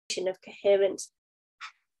of coherent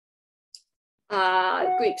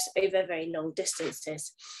groups over very long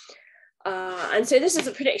distances. And so this is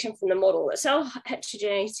a prediction from the model that cell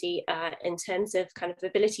heterogeneity in terms of kind of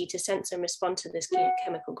ability to sense and respond to this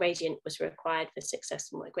chemical gradient was required for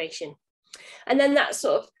successful migration. And then that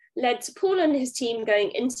sort of led to Paul and his team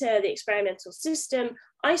going into the experimental system,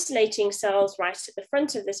 isolating cells right at the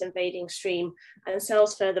front of this invading stream and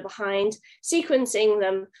cells further behind, sequencing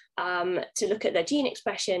them to look at their gene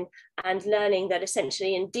expression and learning that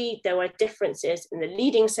essentially indeed there were differences in the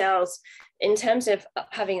leading cells in terms of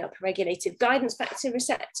having upregulated guidance factor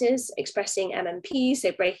receptors, expressing MMPs,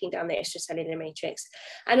 so breaking down the extracellular matrix,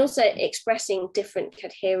 and also expressing different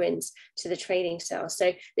cadherins to the trailing cells.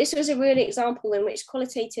 So this was a real example in which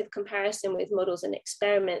qualitative comparison with models and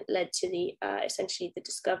experiment led to the essentially the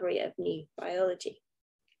discovery of new biology.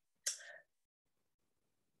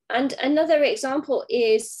 And another example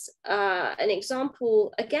is an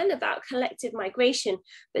example, again, about collective migration,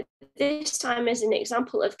 but this time as an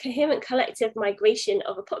example of coherent collective migration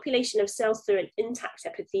of a population of cells through an intact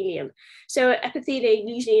epithelium. So epithelia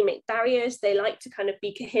usually make barriers. They like to kind of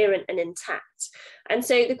be coherent and intact. And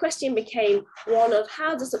so the question became one of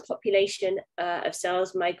how does a population of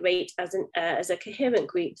cells migrate as a coherent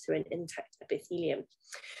group through an intact epithelium?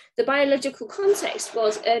 The biological context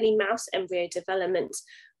was early mouse embryo development,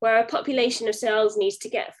 where a population of cells needs to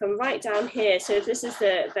get from right down here. So if this is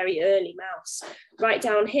the very early mouse, right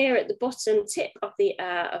down here at the bottom tip of the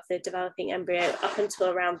developing embryo up until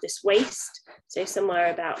around this waist, so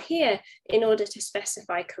somewhere about here, in order to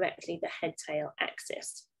specify correctly the head-tail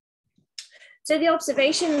axis. So the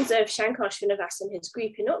observations of Shankar Srinivas and his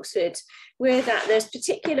group in Oxford were that there's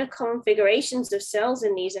particular configurations of cells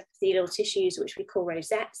in these epithelial tissues, which we call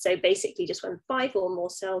rosettes. So basically just when 5 or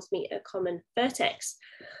more cells meet a common vertex.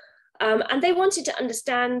 And they wanted to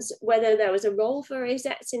understand whether there was a role for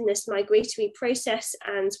rosettes in this migratory process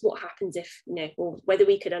and what happens if, or whether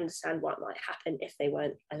we could understand what might happen if they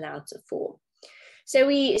weren't allowed to form. So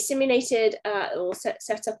we simulated or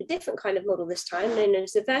set up a different kind of model this time, known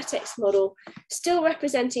as the vertex model, still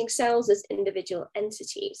representing cells as individual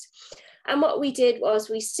entities. And what we did was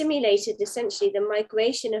we simulated essentially the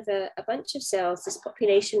migration of a bunch of cells, this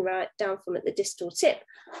population right down from at the distal tip,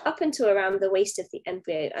 up into around the waist of the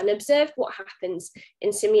embryo, and observed what happens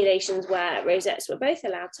in simulations where rosettes were both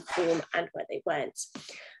allowed to form and where they weren't.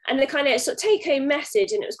 And the kind of sort of take-home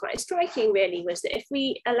message, and it was quite striking really, was that if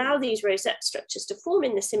we allow these rosette structures to form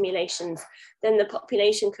in the simulations, then the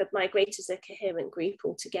population could migrate as a coherent group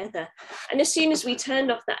altogether. And as soon as we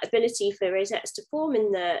turned off that ability for rosettes to form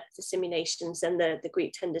in the simulations, then the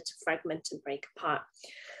group tended to fragment and break apart.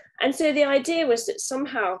 And so the idea was that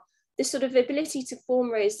somehow this sort of ability to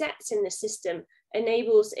form rosettes in the system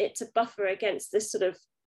enables it to buffer against this sort of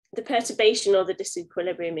the perturbation or the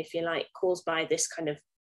disequilibrium, if you like, caused by this kind of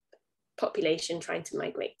population trying to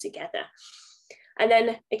migrate together. And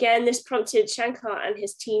then again, this prompted Shankar and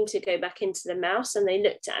his team to go back into the mouse, and they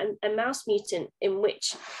looked at a mouse mutant in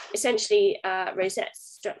which essentially rosette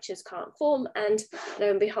structures can't form. And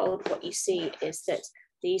lo and behold, what you see is that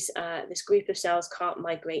this group of cells can't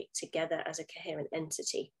migrate together as a coherent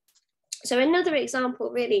entity. So another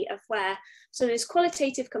example really of where this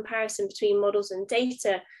qualitative comparison between models and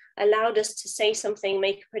data allowed us to say something,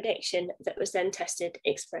 make a prediction that was then tested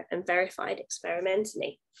and verified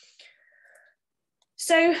experimentally.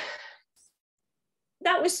 So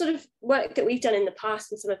that was sort of work that we've done in the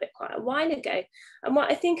past and some of it quite a while ago. And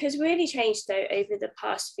what I think has really changed though over the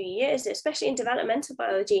past few years, especially in developmental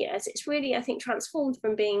biology, as it's really, I think, transformed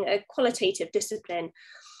from being a qualitative discipline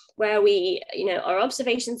where our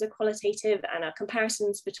observations are qualitative and our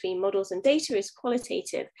comparisons between models and data is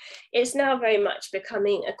qualitative. It's now very much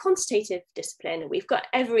becoming a quantitative discipline. We've got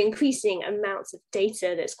ever increasing amounts of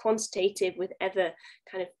data that's quantitative with ever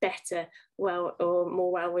kind of better,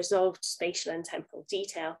 more well-resolved spatial and temporal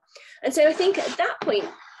detail. And so I think at that point,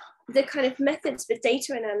 the kind of methods for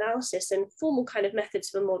data and analysis and formal kind of methods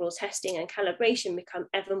for model testing and calibration become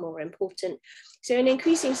ever more important. So an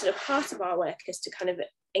increasing sort of part of our work is to kind of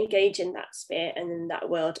engage in that sphere and in that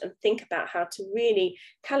world and think about how to really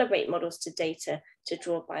calibrate models to data to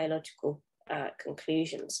draw biological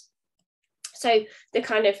conclusions. So the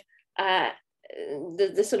kind of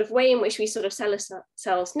the sort of way in which we sort of sell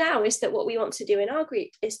ourselves now is that what we want to do in our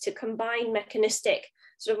group is to combine mechanistic,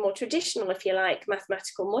 sort of more traditional, if you like,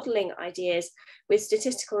 mathematical modeling ideas with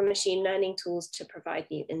statistical and machine learning tools to provide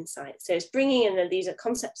new insights. So it's bringing in these are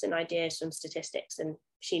concepts and ideas from statistics and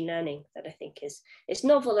machine learning that I think is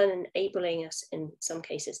novel and enabling us in some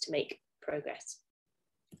cases to make progress.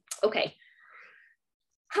 Okay.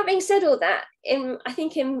 Having said all that, I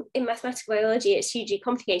think in mathematical biology, it's hugely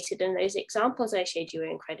complicated, and those examples I showed you are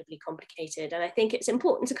incredibly complicated. And I think it's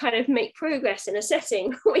important to kind of make progress in a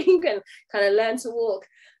setting where you can kind of learn to walk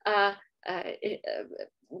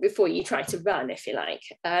before you try to run, if you like.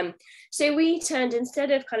 So we turned,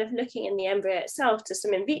 instead of kind of looking in the embryo itself, to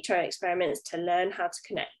some in vitro experiments to learn how to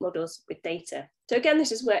connect models with data. So again,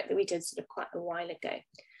 this is work that we did sort of quite a while ago.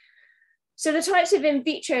 So the types of in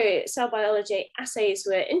vitro cell biology assays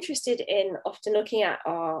we're interested in often looking at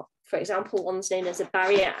are, for example, ones known as a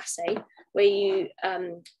barrier assay, where you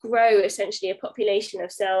grow essentially a population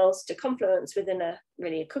of cells to confluence within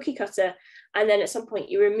a cookie cutter. And then at some point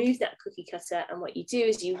you remove that cookie cutter. And what you do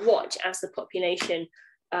is you watch as the population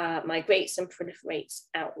migrates and proliferates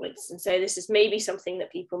outwards. And so this is maybe something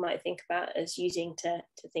that people might think about as using to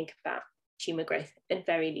think about tumor growth in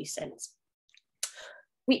very loose sense.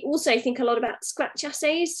 We also think a lot about scratch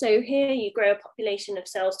assays. So here you grow a population of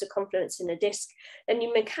cells to confluence in a disk, and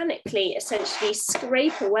you mechanically essentially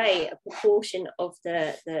scrape away a proportion of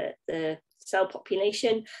the cell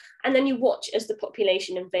population. And then you watch as the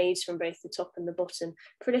population invades from both the top and the bottom,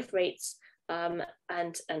 proliferates,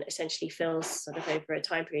 and essentially fills sort of over a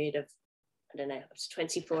time period of, I don't know, up to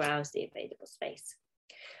 24 hours the available space.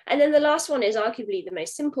 And then the last one is arguably the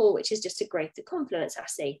most simple, which is just a growth to confluence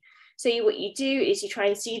assay. So what you do is you try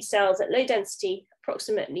and seed cells at low density,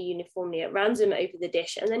 approximately uniformly at random over the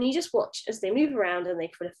dish, and then you just watch as they move around and they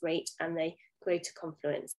proliferate and they grow to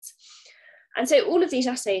confluence. And so all of these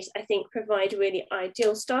assays, I think, provide really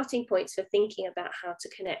ideal starting points for thinking about how to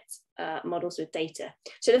connect models with data.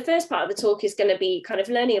 So the first part of the talk is going to be kind of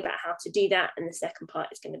learning about how to do that, and the second part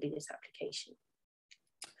is going to be this application.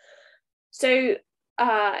 So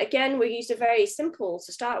again, we used a very simple,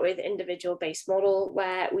 to start with, individual based model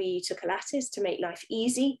where we took a lattice to make life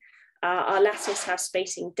easy. Our lattice has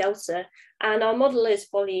spacing delta, and our model is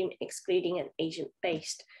volume excluding an agent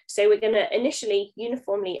based. So we're going to initially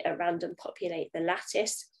uniformly at random populate the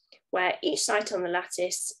lattice, where each site on the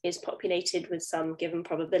lattice is populated with some given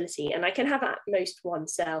probability. And I can have at most one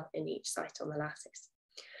cell in each site on the lattice.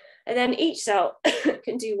 And then each cell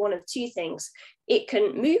can do one of two things. It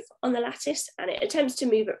can move on the lattice, and it attempts to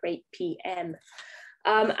move at rate PM.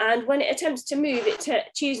 And when it attempts to move, it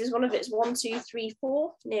chooses one of its 1, 2, 3,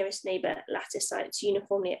 4 nearest neighbor lattice sites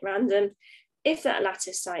uniformly at random. If that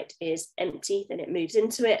lattice site is empty, then it moves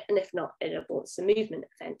into it, and if not, it aborts the movement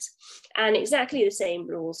event. And exactly the same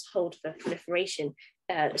rules hold for proliferation.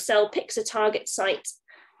 The cell picks a target site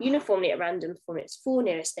uniformly at random from its 4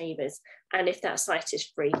 nearest neighbors, and if that site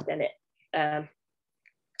is free, then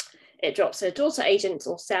it drops a daughter agent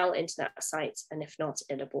or cell into that site, and if not,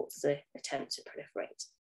 it aborts the attempt to proliferate.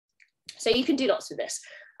 So you can do lots of this.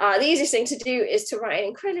 The easiest thing to do is to write an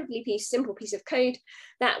incredibly simple piece of code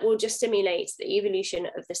that will just simulate the evolution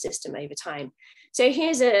of the system over time. So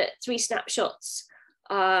here's 3 snapshots,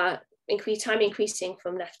 time increasing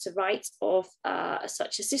from left to right of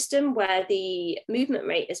such a system where the movement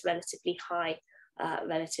rate is relatively high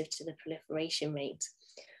relative to the proliferation rate.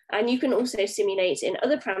 And you can also simulate in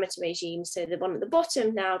other parameter regimes. So the one at the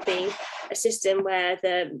bottom now being a system where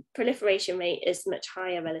the proliferation rate is much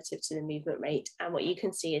higher relative to the movement rate. And what you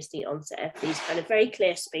can see is the onset of these kind of very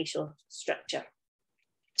clear spatial structure.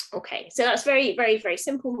 Okay, so that's very, very, very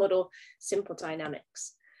simple model, simple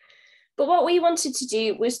dynamics. But what we wanted to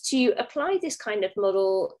do was to apply this kind of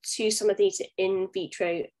model to some of these in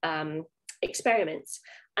vitro experiments.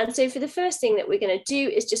 And so for the first thing that we're going to do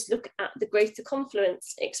is just look at the growth to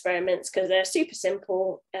confluence experiments, because they're super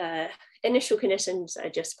simple. Initial conditions are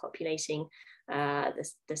just populating the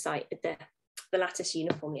lattice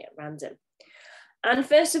uniformly at random. And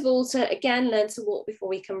first of all, to again learn to walk before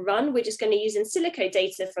we can run, we're just going to use in silico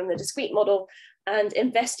data from the discrete model and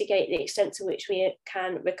investigate the extent to which we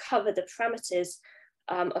can recover the parameters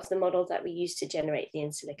of the model that we use to generate the in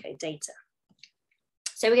silico data.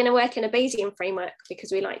 So we're going to work in a Bayesian framework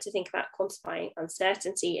because we like to think about quantifying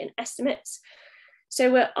uncertainty in estimates.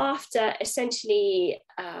 So we're after essentially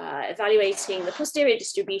evaluating the posterior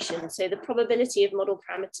distribution, so the probability of model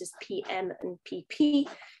parameters PM and PP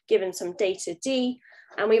given some data D,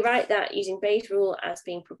 and we write that using Bayes' rule as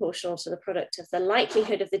being proportional to the product of the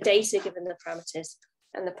likelihood of the data given the parameters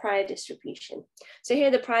and the prior distribution. So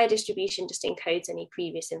here the prior distribution just encodes any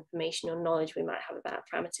previous information or knowledge we might have about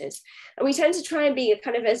parameters. And we tend to try and be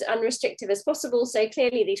kind of as unrestrictive as possible. So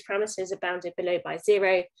clearly these parameters are bounded below by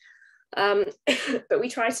 0. But we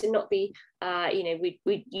try to not be,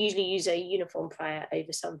 we usually use a uniform prior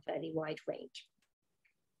over some fairly wide range.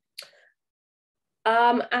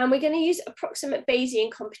 And we're going to use approximate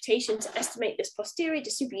Bayesian computation to estimate this posterior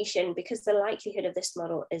distribution because the likelihood of this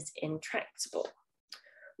model is intractable.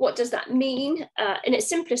 What does that mean? In its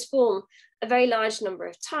simplest form, a very large number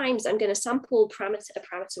of times, I'm going to sample a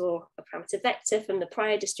parameter or a parameter vector from the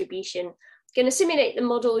prior distribution. I'm going to simulate the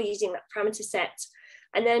model using that parameter set.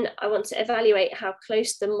 And then I want to evaluate how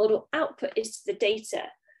close the model output is to the data.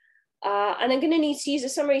 And I'm going to need to use a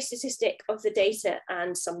summary statistic of the data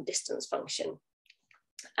and some distance function.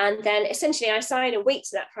 And then essentially I assign a weight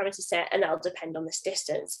to that parameter set, and that'll depend on this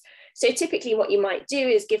distance. So typically what you might do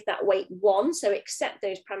is give that weight 1, so accept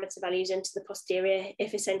those parameter values into the posterior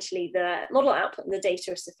if essentially the model output and the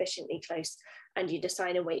data are sufficiently close, and you'd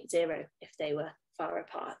assign a weight 0 if they were far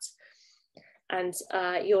apart. And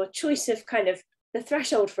your choice of kind of the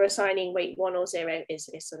threshold for assigning weight 1 or 0 is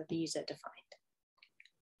sort of user defined.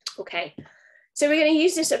 Okay, so we're going to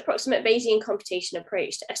use this approximate Bayesian computation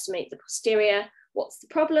approach to estimate the posterior. What's the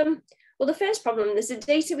problem? Well, the first problem is the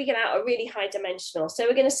data we get out are really high dimensional. So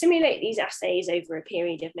we're going to simulate these assays over a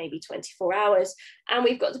period of maybe 24 hours. And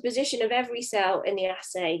we've got the position of every cell in the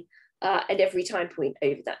assay at every time point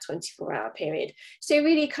over that 24-hour period. So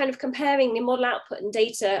really kind of comparing the model output and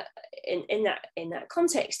data in that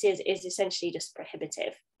context is essentially just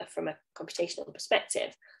prohibitive from a computational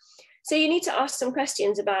perspective. So you need to ask some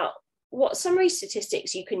questions about what summary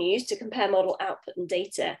statistics you can use to compare model output and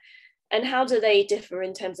data, and how do they differ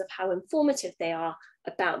in terms of how informative they are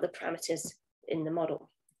about the parameters in the model.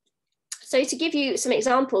 So to give you some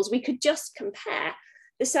examples, we could just compare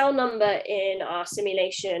the cell number in our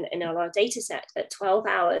simulation in our data set at 12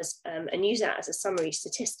 hours and use that as a summary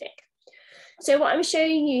statistic. So what I'm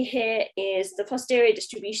showing you here is the posterior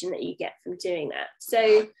distribution that you get from doing that.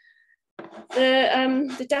 So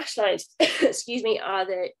the dashed lines, excuse me, are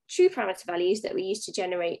the true parameter values that we use to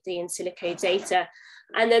generate the in silico data.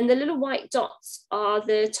 And then the little white dots are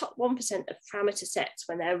the top 1% of parameter sets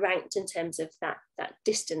when they're ranked in terms of that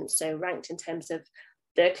distance. So ranked in terms of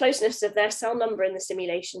the closeness of their cell number in the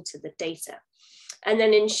simulation to the data. And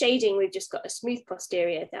then in shading, we've just got a smooth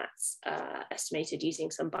posterior that's estimated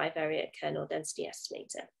using some bivariate kernel density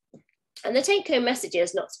estimator. And the take-home message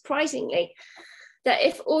is, not surprisingly, that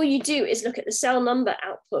if all you do is look at the cell number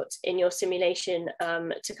output in your simulation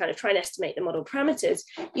to kind of try and estimate the model parameters,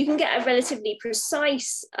 you can get a relatively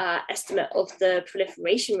precise estimate of the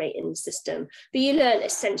proliferation rate in the system, but you learn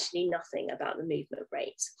essentially nothing about the movement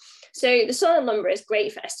rate. So the cell number is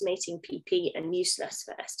great for estimating PP and useless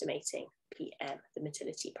for estimating PM, the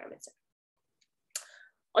motility parameter.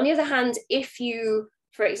 On the other hand, if you,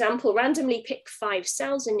 for example, randomly pick 5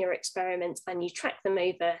 cells in your experiment and you track them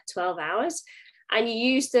over 12 hours, and you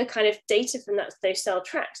use the kind of data from those cell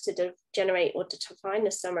tracks to generate or to define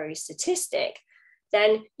the summary statistic,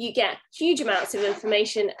 then you get huge amounts of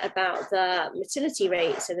information about the motility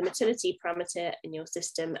rate, so the motility parameter in your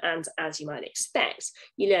system, and as you might expect,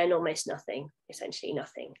 you learn almost nothing, essentially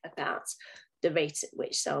nothing, about the rate at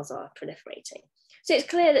which cells are proliferating. So it's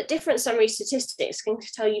clear that different summary statistics can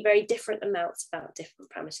tell you very different amounts about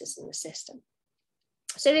different parameters in the system.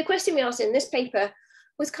 So the question we asked in this paper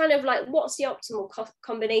was kind of like, what's the optimal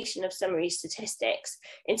combination of summary statistics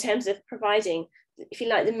in terms of providing, if you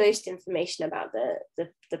like, the most information about the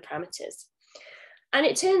parameters? And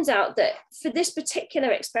it turns out that for this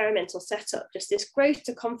particular experimental setup, just this growth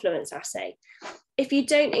to confluence assay, if you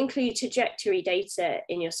don't include trajectory data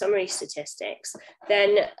in your summary statistics,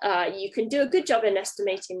 then you can do a good job in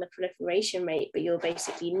estimating the proliferation rate, but you'll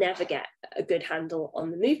basically never get a good handle on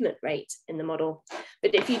the movement rate in the model.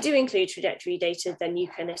 But if you do include trajectory data, then you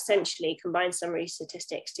can essentially combine summary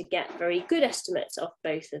statistics to get very good estimates of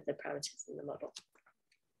both of the parameters in the model.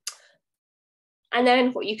 And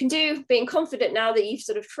then what you can do, being confident now that you've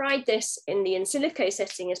sort of tried this in the in silico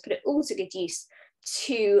setting, is put it all to good use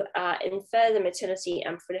to infer the motility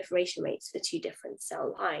and proliferation rates for 2 different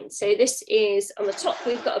cell lines. So this is, on the top,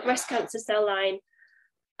 we've got a breast cancer cell line.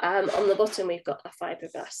 On the bottom, we've got a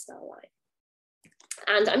fibroblast cell line.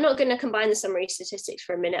 And I'm not going to combine the summary statistics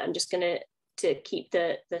for a minute. I'm just going to keep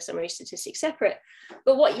the summary statistics separate.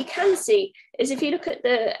 But what you can see is if you look at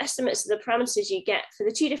the estimates of the parameters you get for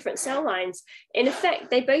the 2 different cell lines, in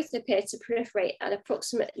effect, they both appear to proliferate at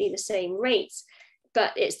approximately the same rates,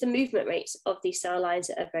 but it's the movement rates of these cell lines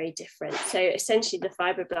that are very different. So essentially the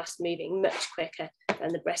fibroblast moving much quicker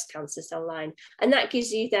than the breast cancer cell line. And that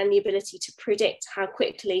gives you then the ability to predict how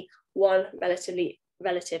quickly one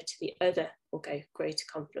relative to the other will grow to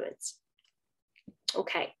confluence.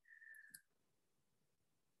 Okay.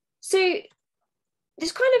 So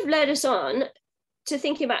this kind of led us on to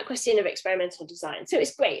thinking about a question of experimental design. So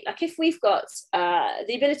it's great, like if we've got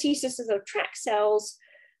the ability to sort of track cells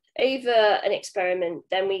over an experiment,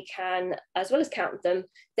 then we can, as well as count them,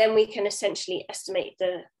 then we can essentially estimate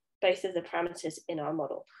both of the parameters in our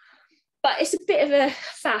model. but it's a bit of a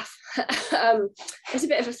faff. It's a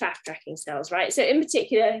bit of a faff tracking cells, right? So in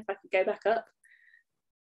particular, if I could go back up,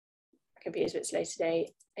 my computer's a bit slow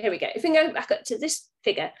today. Here we go. If we go back up to this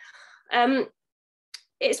figure,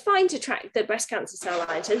 it's fine to track the breast cancer cell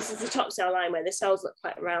line. So this is the top cell line where the cells look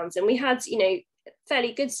quite round. And we had, you know,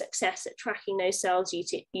 fairly good success at tracking those cells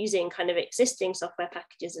using kind of existing software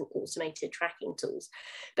packages and automated tracking tools.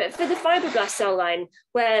 But for the fibroblast cell line,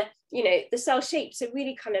 where, you know, the cell shapes are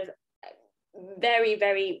really kind of very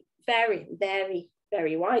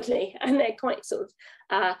widely, and they're quite sort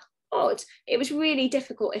of odd, it was really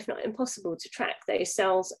difficult, if not impossible, to track those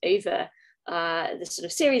cells over the sort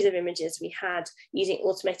of series of images we had using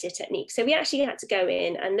automated techniques. So we actually had to go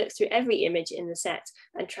in and look through every image in the set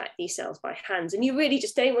and track these cells by hands. And you really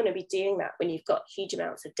just don't want to be doing that when you've got huge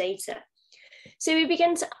amounts of data. So we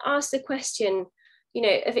began to ask the question, you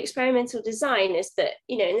know, of experimental design, is that,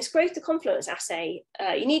 you know, in this growth to confluence assay,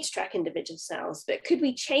 you need to track individual cells, but could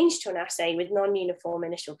we change to an assay with non-uniform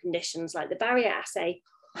initial conditions like the barrier assay,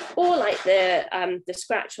 or like the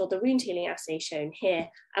scratch or the wound healing assay shown here,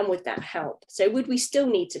 and would that help? So would we still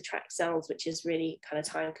need to track cells, which is really kind of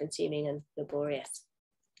time consuming and laborious?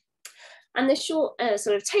 And the short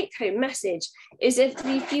sort of take home message is,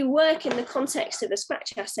 if you work in the context of a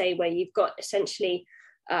scratch assay where you've got essentially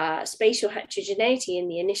spatial heterogeneity in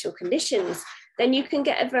the initial conditions, then you can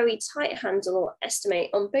get a very tight handle or estimate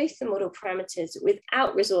on both the model parameters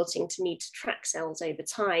without resorting to need to track cells over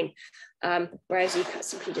time, whereas you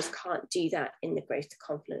simply just can't do that in the growth to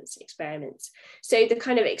confluence experiments. So the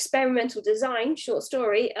kind of experimental design, short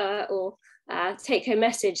story, or take home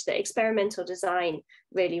message, that experimental design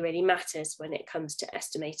really matters when it comes to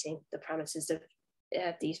estimating the parameters of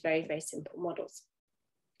these very simple models.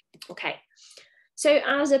 Okay, so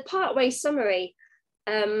as a partway summary,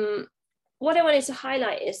 what I wanted to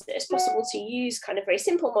highlight is that it's possible to use kind of very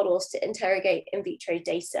simple models to interrogate in vitro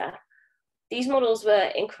data. These models were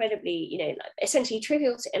incredibly, you know, essentially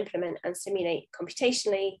trivial to implement and simulate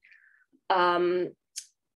computationally. And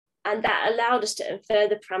that allowed us to infer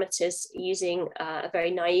the parameters using a very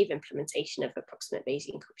naive implementation of approximate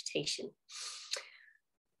Bayesian computation.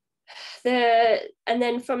 And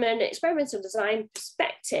then from an experimental design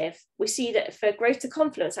perspective, we see that for growth to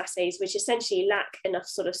confluence assays, which essentially lack enough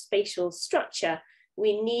sort of spatial structure,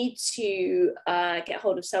 we need to get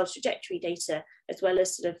hold of cell trajectory data, as well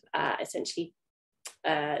as sort of essentially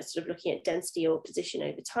sort of looking at density or position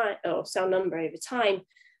over time, or cell number over time,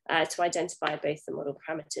 to identify both the model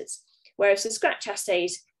parameters. Whereas in scratch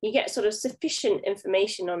assays, you get sort of sufficient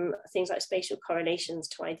information on things like spatial correlations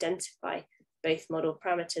to identify both model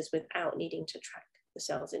parameters without needing to track the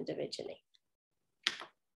cells individually. Okay.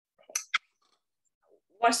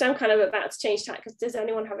 Whilst I'm kind of about to change tack, does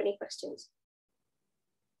anyone have any questions?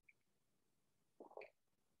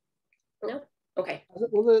 No? Okay.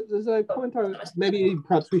 Well, there's a point maybe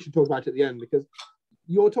perhaps we should talk about at the end, because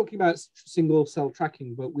you're talking about single cell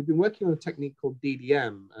tracking, but we've been working on a technique called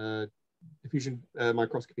DDM, diffusion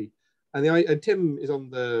microscopy, and Tim is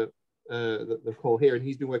on the call here, and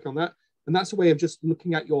he's been working on that. And that's a way of just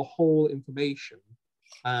looking at your whole information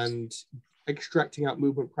and extracting out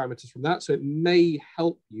movement parameters from that. So it may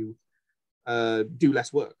help you do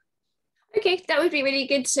less work. Okay, that would be really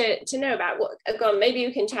good to know about. What, go on, maybe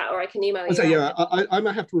you can chat, or I can email you. So yeah, I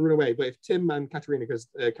might have to run away, but if Tim and Katerina, because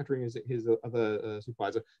Katerina is his other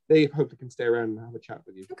supervisor, they hopefully can stay around and have a chat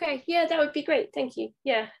with you. Okay, yeah, that would be great. Thank you.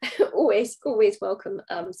 Yeah, always welcome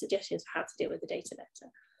suggestions for how to deal with the data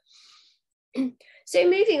better. So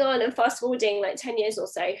moving on and fast forwarding like 10 years or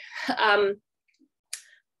so,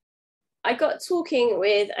 I got talking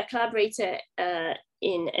with a collaborator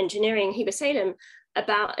in engineering, Heba Salem,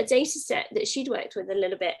 about a data set that she'd worked with a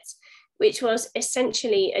little bit, which was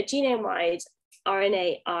essentially a genome-wide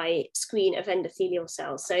RNAi screen of endothelial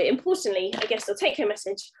cells. So importantly, I guess the take-home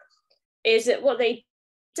message is that what they'd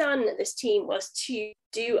done, this team, was to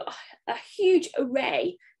do a huge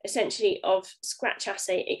array, essentially, of scratch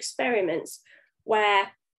assay experiments where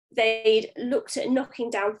they'd looked at knocking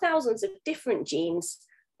down thousands of different genes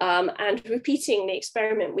and repeating the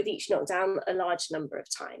experiment with each knockdown a large number of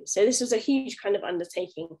times. So this was a huge kind of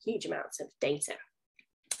undertaking, huge amounts of data.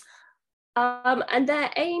 And their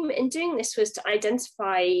aim in doing this was to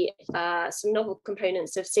identify some novel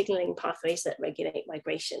components of signaling pathways that regulate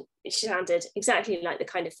migration, which sounded exactly like the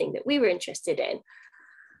kind of thing that we were interested in.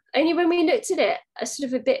 Only when we looked at it sort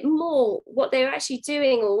of a bit more, what they were actually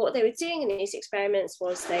doing, or what they were doing in these experiments,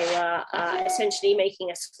 was they were essentially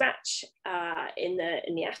making a scratch in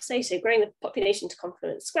the assay, so growing the population to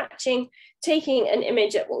confluence scratching, taking an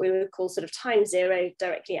image at what we would call sort of time zero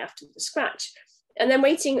directly after the scratch, and then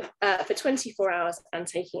waiting for 24 hours and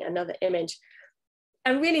taking another image.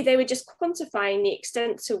 And really, they were just quantifying the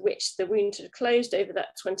extent to which the wound had closed over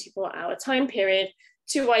that 24-hour time period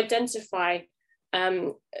to identify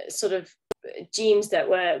sort of genes that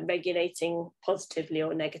were regulating positively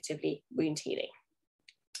or negatively wound healing.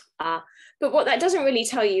 But what that doesn't really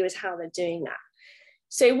tell you is how they're doing that.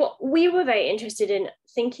 So what we were very interested in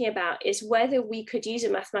thinking about is whether we could use a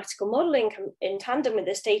mathematical model in tandem with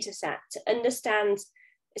this data set to understand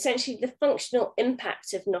essentially the functional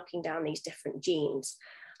impact of knocking down these different genes.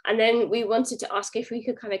 And then we wanted to ask if we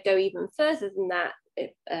could kind of go even further than that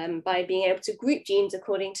by being able to group genes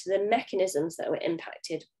according to the mechanisms that were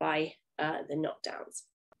impacted by the knockdowns.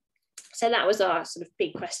 So that was our sort of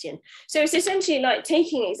big question. So it's essentially like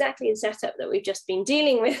taking exactly the setup that we've just been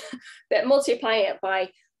dealing with, but multiplying it by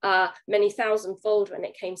many thousand-fold when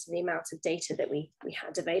it came to the amount of data that we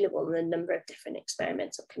had available and the number of different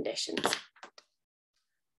experimental conditions.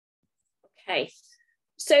 Okay,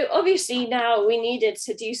 so obviously now we needed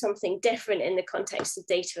to do something different in the context of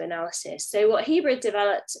data analysis. So what Hebra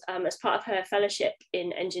developed as part of her fellowship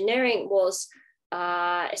in engineering was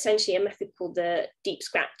essentially a method called the deep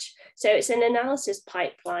scratch. So it's an analysis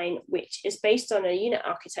pipeline which is based on a unit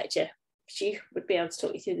architecture. She would be able to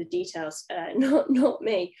talk you through the details, not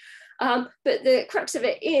me. But the crux of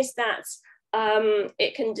it is that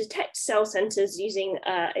it can detect cell centers using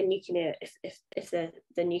a nuclear if the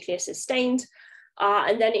nucleus is stained,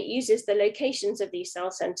 and then it uses the locations of these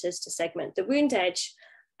cell centers to segment the wound edge,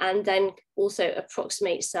 and then also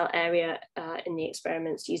approximate cell area in the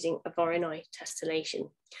experiments using a Voronoi tessellation.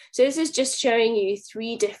 So this is just showing you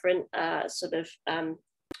three different sort of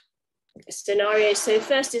scenarios. So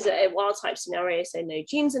first is a wild type scenario, so no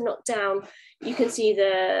genes are knocked down. You can see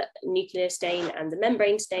the nuclear stain and the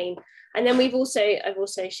membrane stain. And then I've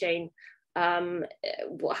also shown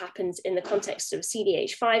what happens in the context of a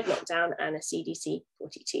CDH5 knockdown and a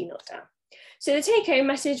CDC42 knockdown. So the take-home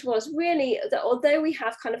message was really that although we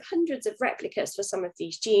have kind of hundreds of replicas for some of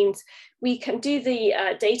these genes, we can do the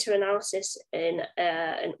data analysis in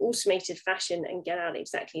an automated fashion and get out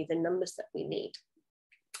exactly the numbers that we need.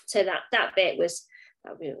 So that bit was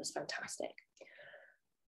fantastic.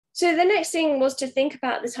 So the next thing was to think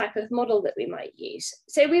about the type of model that we might use.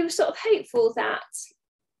 So we were sort of hopeful that,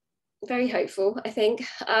 very hopeful, I think,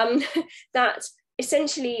 that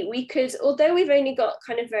essentially we could, although we've only got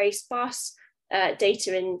kind of very sparse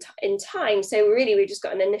data in time, so really we've just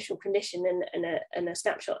got an initial condition and a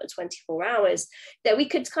snapshot of 24 hours, that we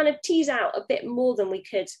could kind of tease out a bit more than we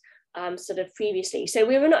could sort of previously. So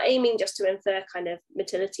we were not aiming just to infer kind of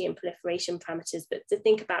motility and proliferation parameters, but to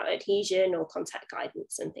think about adhesion or contact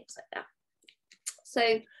guidance and things like that.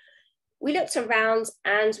 So we looked around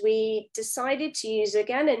and we decided to use,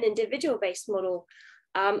 again, an individual-based model.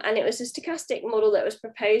 And it was a stochastic model that was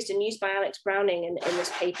proposed and used by Alex Browning in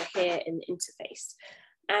this paper here in Interface.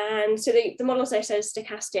 And so the model, as I said, is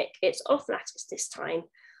stochastic. It's off lattice this time,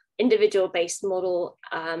 individual-based model.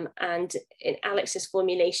 And in Alex's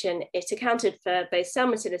formulation, it accounted for both cell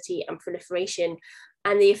motility and proliferation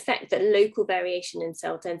and the effect that local variation in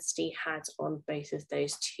cell density had on both of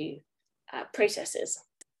those two processes.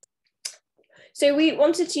 So we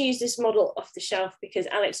wanted to use this model off the shelf because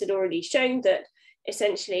Alex had already shown that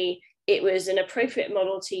essentially it was an appropriate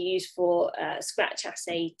model to use for scratch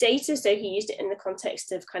assay data. So he used it in the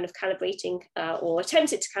context of kind of calibrating or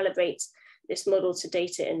attempted to calibrate this model to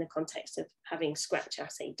data in the context of having scratch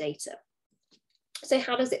assay data. So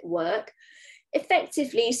how does it work?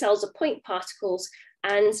 Effectively, cells are point particles,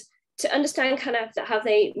 and to understand kind of how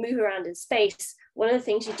they move around in space, one of the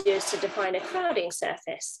things you do is to define a crowding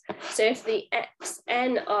surface. So if the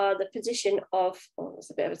xn are the position of, oh, there's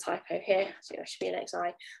a bit of a typo here, so it should be an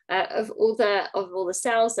xi, of all the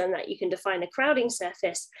cells, then that you can define a crowding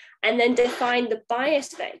surface, and then define the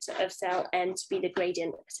bias vector of cell n to be the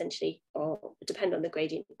gradient, essentially, or depend on the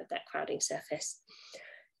gradient of that crowding surface.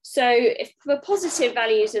 So if for positive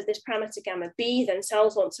values of this parameter gamma b, then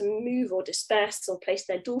cells want to move or disperse or place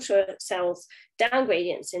their daughter cells down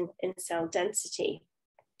gradients in cell density,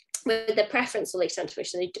 with the preference or the extent to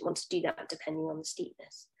which they want to do that depending on the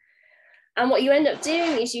steepness. And what you end up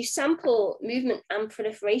doing is you sample movement and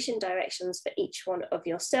proliferation directions for each one of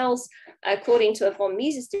your cells according to a von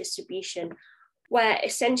Mises distribution, where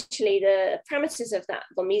essentially the parameters of that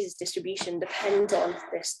von Mises distribution depend on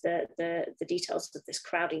the details of this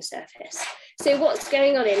crowding surface. So what's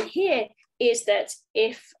going on in here is that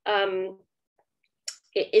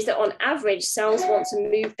on average, cells want to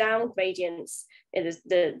move down gradients,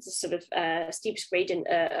 the sort of steepest gradient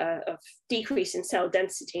of decrease in cell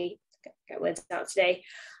density, get words out today,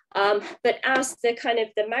 But as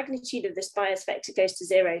the magnitude of this bias vector goes to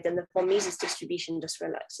 0, then the von Mises distribution just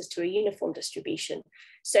relaxes to a uniform distribution.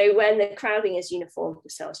 So when the crowding is uniform, the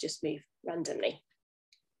cells just move randomly.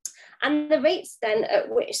 And the rates then at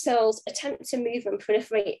which cells attempt to move and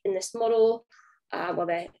proliferate in this model, well,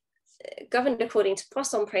 they're governed according to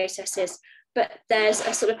Poisson processes, but there's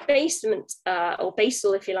a sort of basement or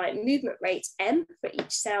basal, if you like, movement rate M for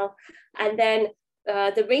each cell. And then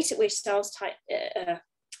the rate at which cells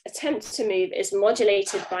attempt to move is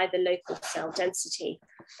modulated by the local cell density.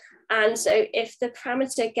 And so if the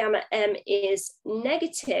parameter gamma M is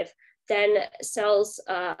negative, then cells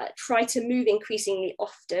try to move increasingly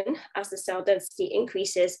often as the cell density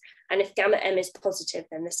increases. And if gamma M is positive,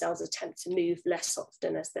 then the cells attempt to move less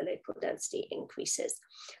often as the local density increases.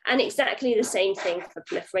 And exactly the same thing for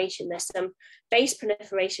proliferation. There's some base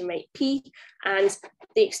proliferation rate P, and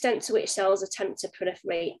the extent to which cells attempt to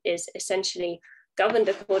proliferate is essentially governed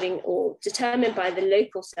according or determined by the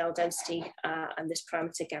local cell density and this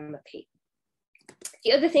parameter gamma P.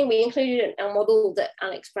 The other thing we included in our model that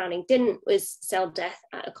Alex Browning didn't was cell death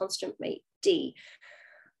at a constant rate D.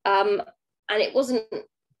 And it wasn't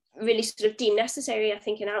really sort of deemed necessary, I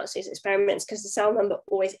think, in Alex's experiments because the cell number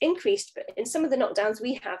always increased, but in some of the knockdowns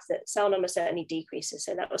we have, that cell number certainly decreases.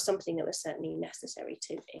 So that was something that was certainly necessary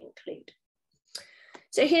to include.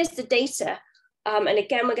 So here's the data. And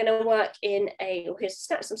again, we're going to work in here's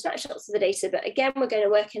some snapshots of the data, but again, we're going to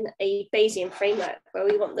work in a Bayesian framework where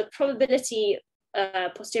we want the probability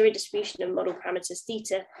posterior distribution of model parameters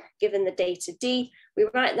theta given the data D. We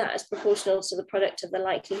write that as proportional to the product of the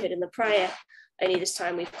likelihood and the prior, only this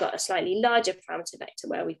time we've got a slightly larger parameter vector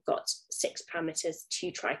where we've got 6 parameters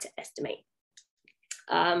to try to estimate.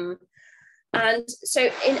 And so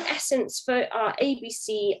in essence, for our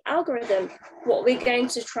ABC algorithm, what we're going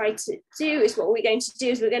to try to do is we're going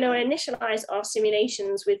to initialize our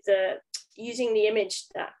simulations with using the image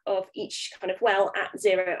of each kind of well at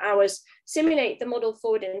 0 hours, simulate the model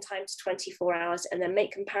forward in time to 24 hours, and then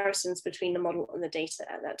make comparisons between the model and the data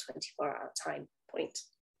at that 24-hour time point.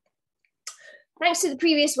 Thanks to the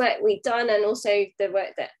previous work we've done and also the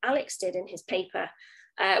work that Alex did in his paper,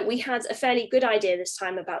 we had a fairly good idea this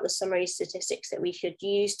time about the summary statistics that we could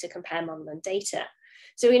use to compare model and data.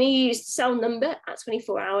 So we're going to use cell number at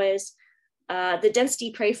 24 hours, the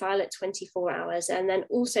density profile at 24 hours, and then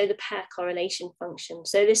also the pair correlation function.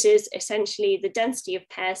 So this is essentially the density of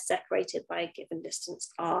pairs separated by a given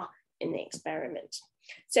distance R in the experiment.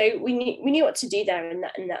 So we knew what to do there, and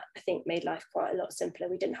that I think made life quite a lot simpler.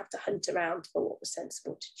 We didn't have to hunt around for what was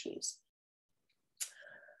sensible to choose.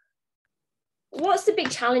 What's the big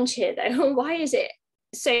challenge here though? Why is it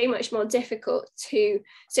so much more difficult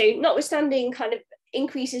so notwithstanding kind of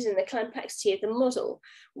increases in the complexity of the model,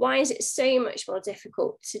 why is it so much more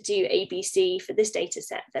difficult to do ABC for this data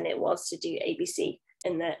set than it was to do ABC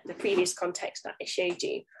in the previous context that I showed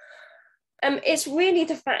you? It's really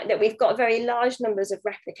the fact that we've got very large numbers of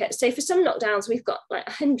replicates. So for some knockdowns, we've got like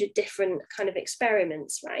 100 different kind of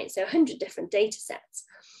experiments, right? So 100 different data sets.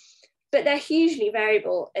 But they're hugely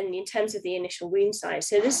variable in terms of the initial wound size.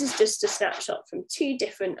 So this is just a snapshot from 2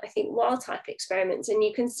 different, I think, wild type experiments. And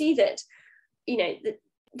you can see that, you know,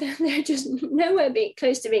 they're just nowhere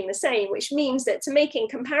close to being the same, which means that to making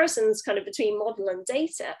comparisons kind of between model and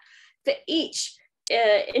data, for each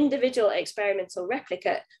individual experimental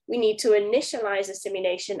replicate, we need to initialize a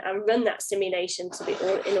simulation and run that simulation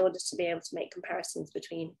in order to be able to make comparisons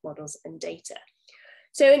between models and data.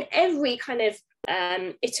 So in every kind of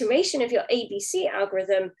iteration of your ABC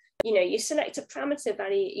algorithm, you know, you select a parameter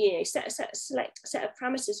value, you know, select a set of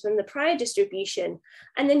parameters from the prior distribution,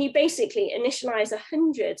 and then you basically initialize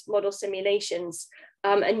 100 model simulations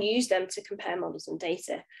and use them to compare models and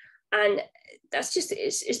data. And that's just,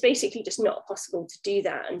 it's basically just not possible to do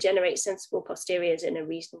that and generate sensible posteriors in a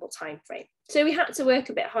reasonable time frame. So we had to work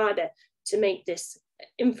a bit harder to make this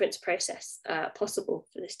inference process possible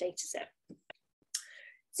for this data set.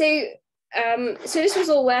 So this was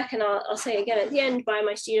all work, and I'll say again at the end, by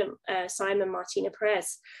my student, Simon Martina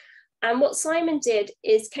Perez. And what Simon did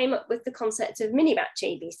is came up with the concept of minibatch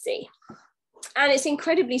ABC. And it's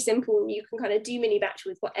incredibly simple. You can kind of do minibatch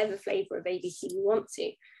with whatever flavor of ABC you want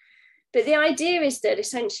to. But the idea is that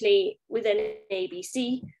essentially within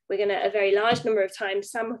ABC, we're going to a very large number of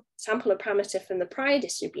times sample a parameter from the prior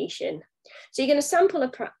distribution. So you're going to sample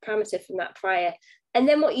a parameter from that prior. And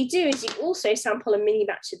then what you do is you also sample a mini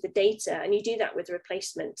batch of the data, and you do that with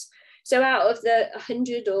replacements. So out of the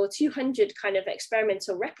 100 or 200 kind of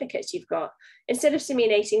experimental replicates you've got, instead of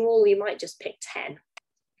simulating all, you might just pick 10.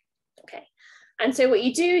 Okay. And so what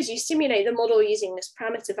you do is you simulate the model using this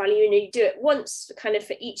parameter value, and you do it once kind of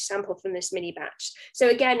for each sample from this mini batch. So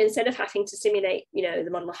again, instead of having to simulate, the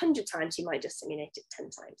model 100 times, you might just simulate it 10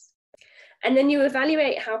 times. And then you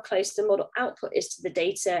evaluate how close the model output is to the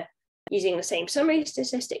data using the same summary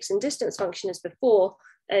statistics and distance function as before.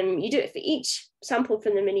 You do it for each sample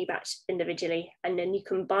from the mini batch individually, and then you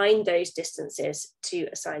combine those distances to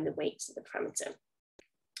assign the weights of the parameter.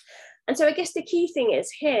 And so I guess the key thing is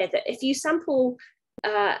here that if you sample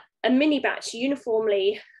a mini batch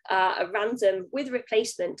uniformly at random with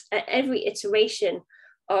replacement at every iteration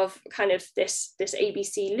of kind of this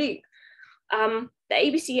ABC loop, the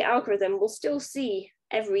ABC algorithm will still see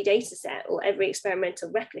every data set or every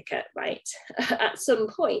experimental replicate, right, at some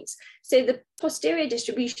point. So the posterior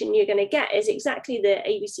distribution you're going to get is exactly the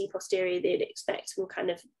ABC posterior that you'd expect from kind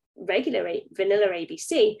of regular vanilla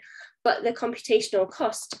ABC, but the computational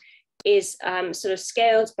cost is sort of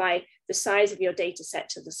scaled by the size of your data set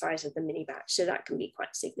to the size of the mini batch. So that can be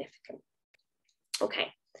quite significant. Okay.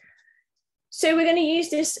 So we're going to use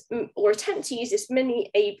this, or attempt to use this mini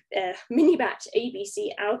batch ABC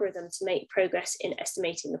algorithm to make progress in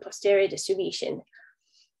estimating the posterior distribution.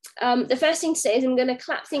 The first thing to say is I'm going to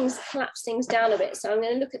collapse things down a bit. So I'm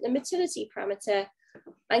going to look at the motility parameter.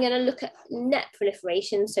 I'm going to look at net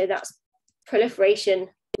proliferation. So that's proliferation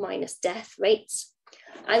minus death rates.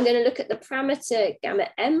 I'm going to look at the parameter gamma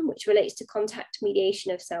M, which relates to contact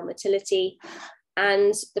mediation of cell motility,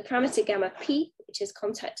 and the parameter gamma P, which is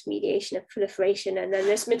contact mediation of proliferation, and then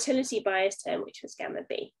this motility bias term, which was gamma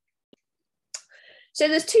B. So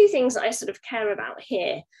there's two things that I sort of care about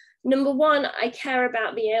here. Number one, I care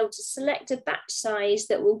about being able to select a batch size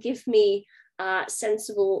that will give me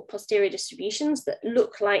sensible posterior distributions that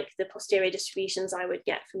look like the posterior distributions I would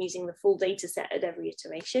get from using the full data set at every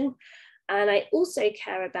iteration. And I also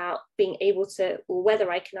care about being able to, or whether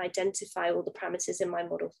I can identify all the parameters in my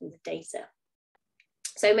model from the data.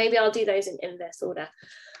 So maybe I'll do those in inverse order.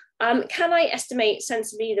 Can I estimate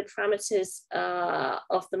sensibly the parameters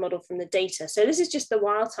of the model from the data? So this is just the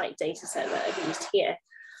wild type data set that I've used here.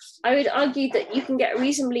 I would argue that you can get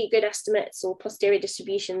reasonably good estimates or posterior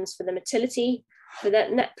distributions for the motility, for the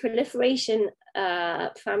net proliferation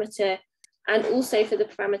parameter, and also for the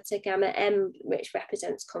parameter gamma M, which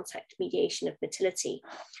represents contact mediation of motility.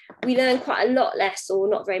 We learn quite a lot less, or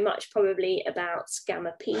not very much probably, about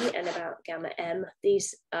gamma P and about gamma M.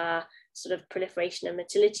 These are sort of proliferation and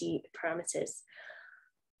motility parameters.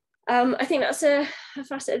 I think that's a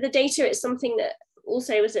facet of the data. It's something that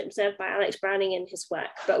also was observed by Alex Browning in his work,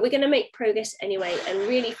 but we're going to make progress anyway and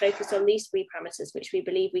really focus on these three parameters, which we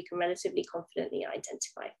believe we can relatively confidently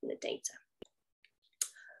identify from the data.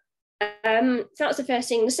 So that's the first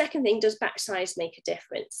thing. The second thing, does batch size make a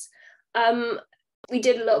difference? We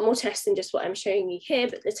did a lot more tests than just what I'm showing you here,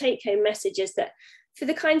 but the take home message is that for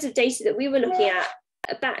the kinds of data that we were looking at,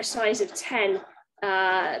 a batch size of 10,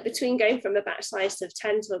 between going from a batch size of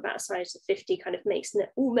 10 to a batch size of 50 kind of makes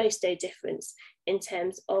almost no difference in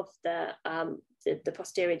terms of the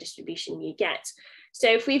posterior distribution you get. So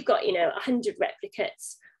if we've got 100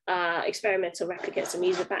 replicates, experimental replicates, and we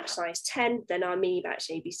use a batch size 10, then our mini batch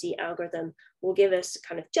ABC algorithm will give us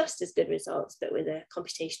kind of just as good results, but with a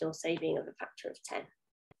computational saving of a factor of 10.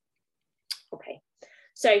 Okay,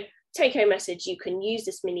 so take home message, you can use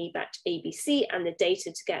this mini batch ABC and the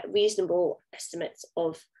data to get reasonable estimates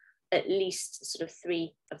of at least sort of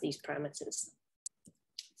 3 of these parameters.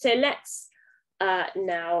 So let's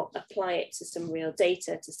now apply it to some real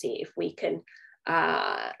data to see if we can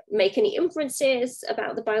make any inferences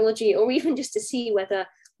about the biology, or even just to see whether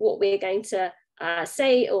what we're going to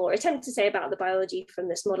say or attempt to say about the biology from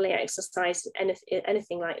this modeling exercise,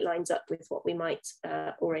 anything like lines up with what we might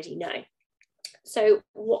already know. So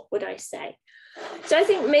what would I say? So I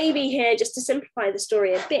think maybe here, just to simplify the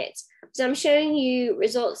story a bit, so I'm showing you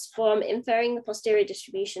results from inferring the posterior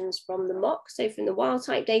distributions from the mock, so from the wild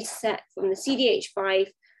type data set, from the CDH5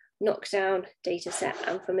 knockdown data set,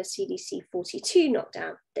 and from a CDC42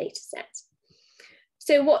 knockdown data set.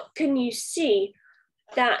 So what can you see?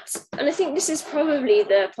 That, and I think this is probably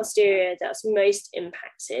the posterior that's most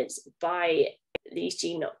impacted by these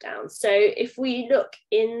gene knockdowns. So if we look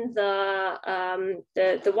in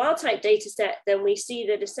the wild type data set, then we see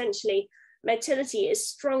that essentially motility is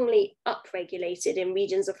strongly upregulated in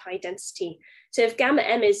regions of high density. So if gamma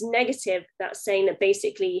M is negative, that's saying that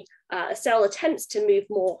basically a cell attempts to move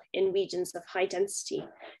more in regions of high density.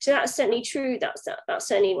 So that's certainly true. That's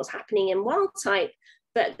certainly what's happening in wild type.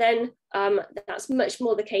 But then that's much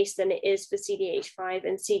more the case than it is for CDH5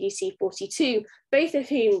 and CDC42, both of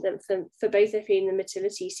whom, for both of whom the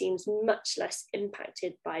motility seems much less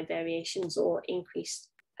impacted by variations or increased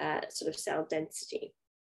sort of cell density.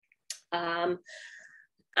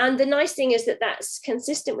 And the nice thing is that that's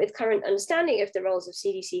consistent with current understanding of the roles of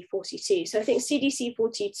CDC42. So I think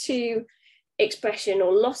CDC42 expression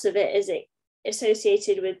or loss of it is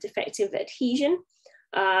associated with defective adhesion,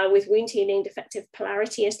 with wound healing, defective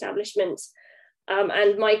polarity establishment,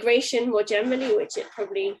 and migration more generally, which it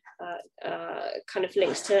probably kind of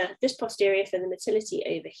links to this posterior for the motility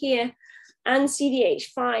over here. And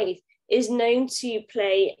CDH5 is known to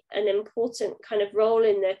play an important kind of role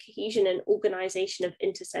in the cohesion and organization of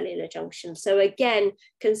intercellular junctions. So again,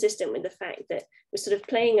 consistent with the fact that we're sort of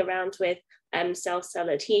playing around with cell-cell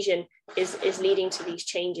adhesion is leading to these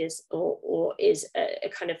changes, or is a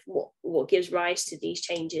kind of what gives rise to these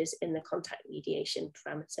changes in the contact mediation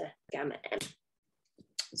parameter gamma M.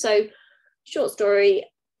 So short story,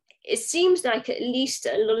 it seems like at least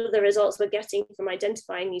a lot of the results we're getting from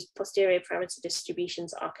identifying these posterior parameter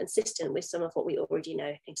distributions are consistent with some of what we already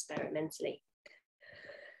know experimentally.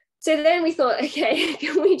 So then we thought, okay,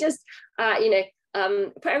 can we just,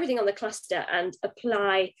 put everything on the cluster and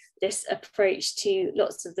apply this approach to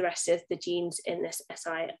lots of the rest of the genes in this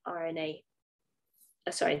siRNA,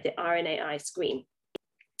 the RNAi screen.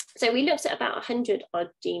 So we looked at about 100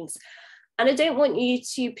 odd genes. And I don't want you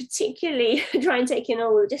to particularly try and take in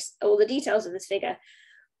all the details of this figure.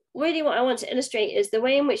 Really what I want to illustrate is the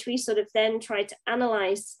way in which we sort of then tried to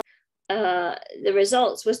analyze the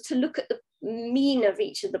results was to look at the mean of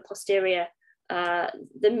each of the posterior,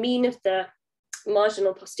 the mean of the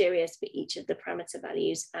marginal posteriors for each of the parameter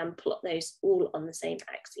values, and plot those all on the same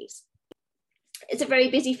axes. It's a very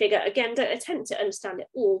busy figure. Again, don't attempt to understand it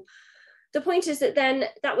all. The point is that then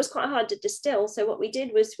that was quite hard to distill. So what we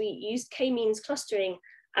did was we used k-means clustering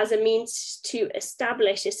as a means to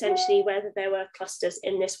establish essentially whether there were clusters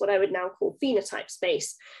in this, what I would now call phenotype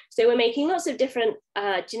space. So we're making lots of different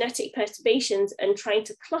genetic perturbations and trying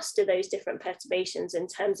to cluster those different perturbations in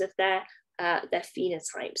terms of their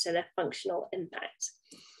phenotype, so their functional impact.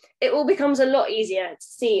 It all becomes a lot easier to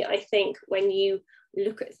see, I think, when you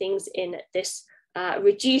look at things in this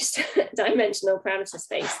reduced dimensional parameter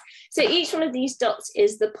space. So each one of these dots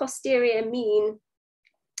is the posterior mean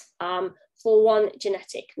for one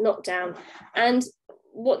genetic knockdown. And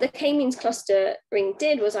what the k-means clustering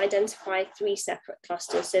did was identify 3 separate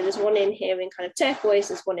clusters. So there's one in here in kind of turquoise,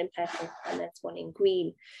 there's one in purple, and there's one in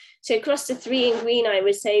green. So cluster 3 in green, I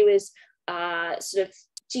would say, was sort of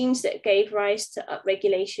genes that gave rise to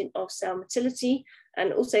upregulation of cell motility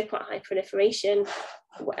and also quite high proliferation.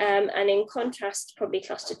 And in contrast, probably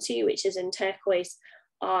cluster 2, which is in turquoise,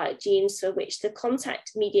 are genes for which the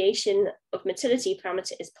contact mediation of motility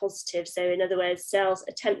parameter is positive. So in other words, cells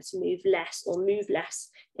attempt to move less or move less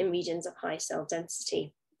in regions of high cell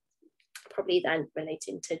density, probably then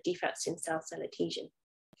relating to defects in cell-cell adhesion.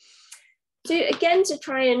 So again, to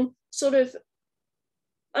try and sort of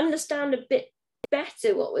understand a bit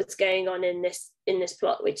better what was going on in this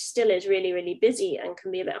plot, which still is really, really busy and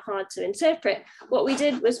can be a bit hard to interpret. What we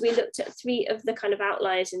did was we looked at 3 of the kind of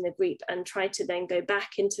outliers in the group and tried to then go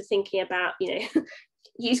back into thinking about,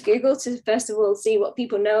 use Google to first of all see what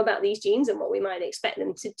people know about these genes and what we might expect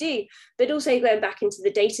them to do, but also go back into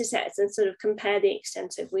the data sets and sort of compare the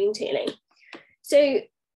extent of wound healing. So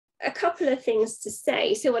a couple of things to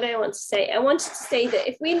say. So what I wanted to say that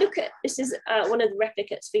if we look at, this is one of the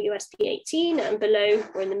replicates for USP18, and below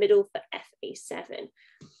we're in the middle for FA7.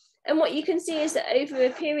 And what you can see is that over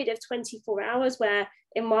a period of 24 hours, where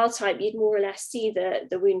in wild type you'd more or less see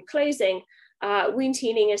the wound closing, wound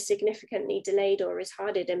healing is significantly delayed or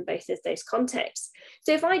retarded in both of those contexts.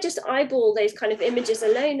 So if I just eyeball those kind of images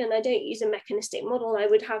alone and I don't use a mechanistic model, I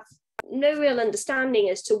would have no real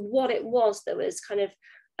understanding as to what it was that was kind of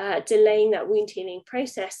delaying that wound healing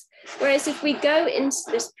process. Whereas if we go into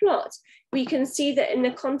this plot, we can see that in the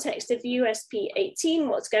context of USP18,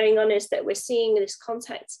 what's going on is that we're seeing this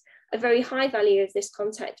contact, a very high value of this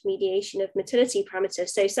contact mediation of motility parameters.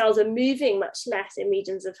 So cells are moving much less in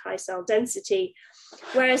regions of high cell density.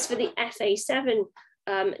 Whereas for the FA7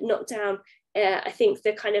 knockdown, I think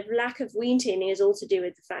the kind of lack of wound healing is all to do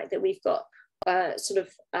with the fact that we've got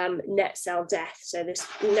net cell death. So this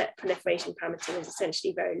net proliferation parameter is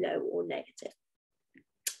essentially very low or negative.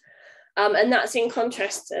 And that's in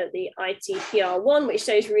contrast to the ITPR1, which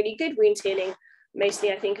shows really good wound healing,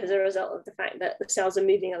 mostly I think as a result of the fact that the cells are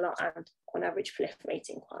moving a lot and on average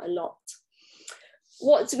proliferating quite a lot.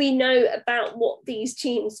 What do we know about what these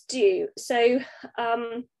genes do? So,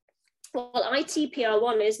 well,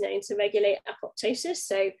 ITPR1 is known to regulate apoptosis.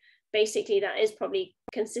 So basically that is probably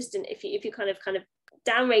consistent. If you kind of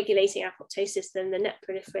down regulating apoptosis, then the net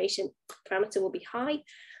proliferation parameter will be high.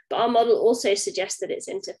 but our model also suggests that it's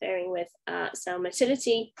interfering with cell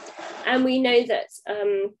motility. And we know that,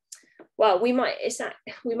 well, we might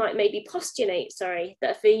maybe postulate, sorry,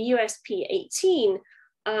 that for USP18,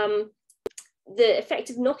 the effect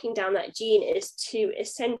of knocking down that gene is to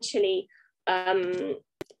essentially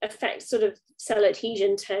affect sort of cell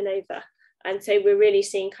adhesion turnover. And so we're really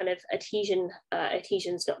seeing kind of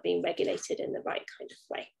adhesions not being regulated in the right kind of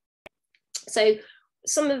way. So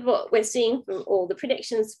some of what we're seeing from all the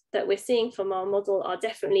predictions that we're seeing from our model are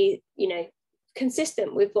definitely, you know,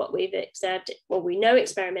 consistent with what we've observed, well, we know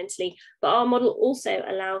experimentally, but our model also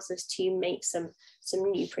allows us to make some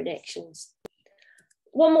new predictions.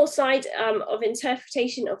 One more slide of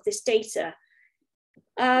interpretation of this data.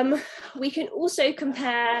 We can also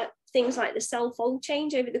compare things like the cell fold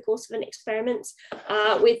change over the course of an experiment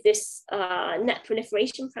with this net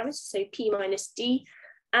proliferation parameter, so P minus D.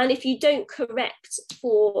 And if you don't correct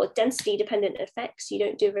for density dependent effects, you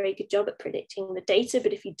don't do a very good job at predicting the data.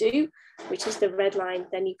 But if you do, which is the red line,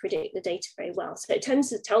 then you predict the data very well. So it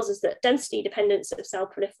tells us that density dependence of cell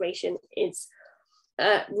proliferation is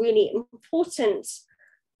really important.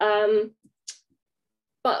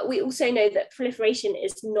 But we also know that proliferation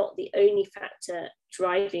is not the only factor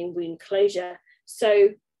driving wound closure.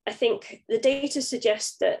 So I think the data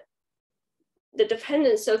suggests that the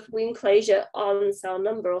dependence of wound closure on cell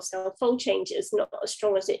number or cell fold change is not as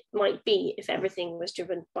strong as it might be if everything was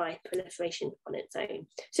driven by proliferation on its own.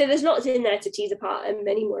 So there's lots in there to tease apart, and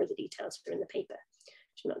many more of the details are in the paper,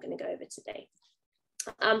 which I'm not going to go over today.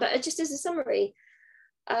 But just as a summary,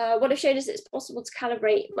 what I've shown is it's possible to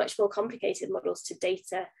calibrate much more complicated models to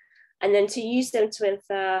data, and then to use them to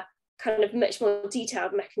infer kind of much more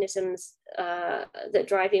detailed mechanisms that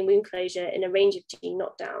drive in wound closure in a range of gene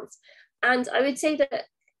knockdowns. And I would say that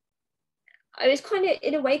I was kind of,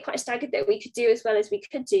 in a way, quite staggered that we could do as well as we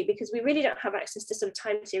could do, because we really don't have access to some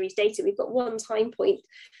time series data. We've got one time point.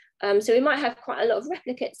 So we might have quite a lot of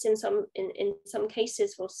replicates in some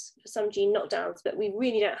cases for some gene knockdowns, but we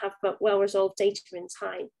really don't have well-resolved data in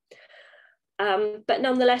time. But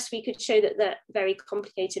nonetheless, we could show that the very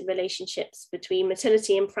complicated relationships between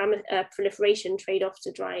motility and proliferation trade off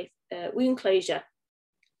to drive wound closure.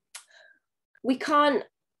 We can't,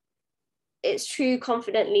 it's true,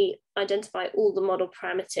 confidently identify all the model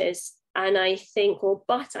parameters, and I think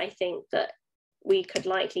that we could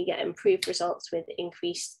likely get improved results with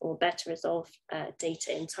increased or better resolved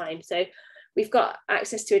data in time. So we've got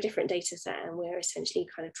access to a different data set, and we're essentially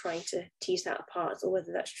kind of trying to tease that apart, or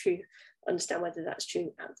whether that's true, understand whether that's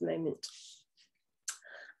true at the moment.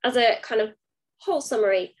 As a kind of whole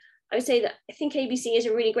summary, I would say that I think ABC is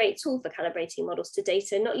a really great tool for calibrating models to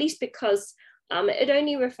data, not least because it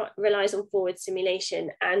only relies on forward simulation,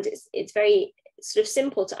 and it's very sort of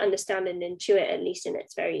simple to understand and intuit, at least in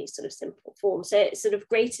its very sort of simple form. So it's sort of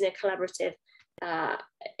great in a collaborative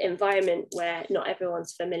environment where not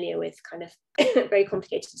everyone's familiar with kind of very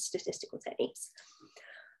complicated statistical techniques.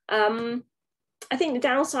 I think the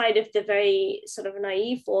downside of the very sort of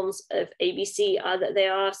naive forms of ABC are that they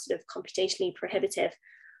are sort of computationally prohibitive.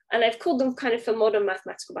 And I've called them kind of for modern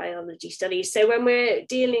mathematical biology studies. So when we're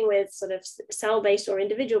dealing with sort of cell-based or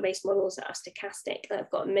individual-based models that are stochastic, that have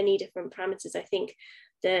got many different parameters, I think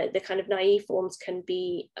the kind of naive forms can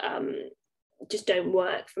be, just don't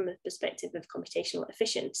work from a perspective of computational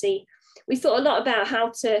efficiency. We thought a lot about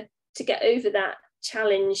how to get over that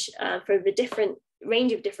challenge from a different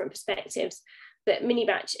range of different perspectives. But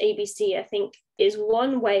minibatch ABC, I think, is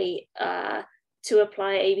one way to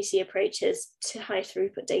apply ABC approaches to high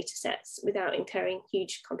throughput data sets without incurring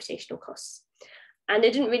huge computational costs. And I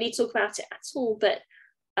didn't really talk about it at all, but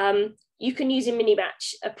you can use a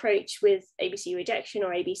minibatch approach with ABC rejection or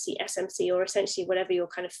ABC SMC, or essentially whatever your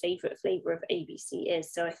kind of favorite flavor of ABC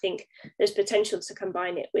is. So I think there's potential to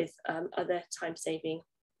combine it with other time-saving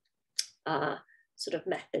sort of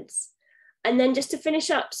methods. And then just to finish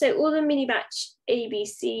up, so all the minibatch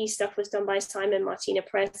ABC stuff was done by Simon Martina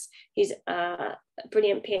Perez. He's a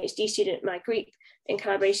brilliant PhD student in my group, in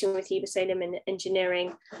collaboration with Eva Salem in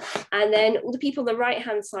engineering. And then all the people on the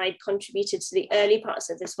right-hand side contributed to the early parts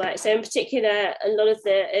of this work. So in particular, a lot of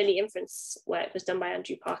the early inference work was done by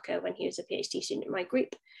Andrew Parker when he was a PhD student in my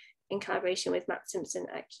group, in collaboration with Matt Simpson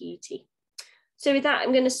at QUT. So with that,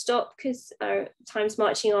 I'm going to stop because our time's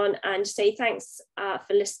marching on, and say thanks for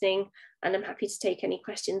listening. And I'm happy to take any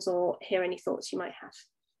questions or hear any thoughts you might have.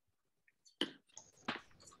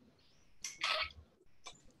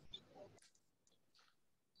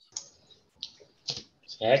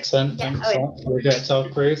 Excellent, thanks for a great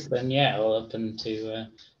talk, Ruth. And yeah, I'll open to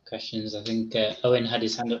questions. I think Owen had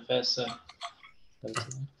his hand up first. So.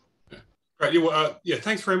 Right. Yeah, well, yeah,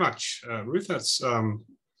 thanks very much, Ruth. That's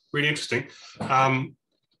really interesting.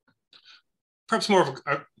 Perhaps more of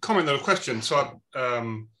a comment than a question. So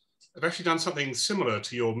I've actually done something similar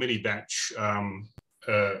to your mini batch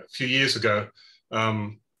a few years ago,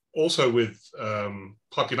 also with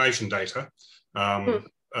population data,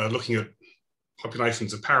 looking at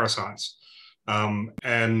populations of parasites.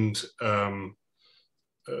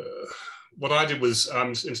 What I did was,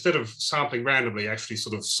 instead of sampling randomly, actually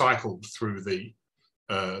sort of cycled through the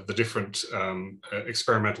different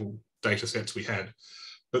experimental data sets we had.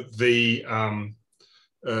 But the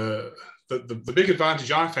big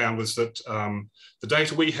advantage I found was that the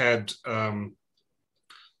data we had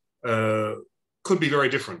could be very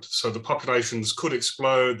different. So the populations could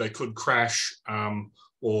explode, they could crash,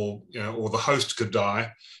 or the host could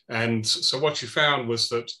die. And so what you found was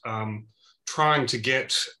that trying to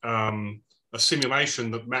get a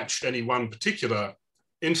simulation that matched any one particular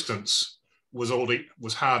instance was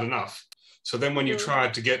hard enough. So then when you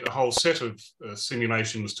tried to get a whole set of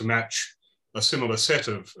simulations to match a similar set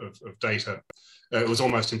of data, it was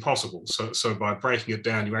almost impossible. So by breaking it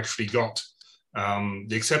down, you actually got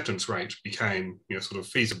the acceptance rate became sort of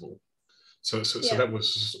feasible. So that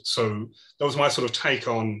was my sort of take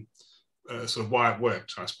on sort of why it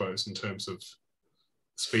worked, I suppose, in terms of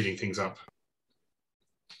speeding things up.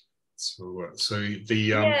 So the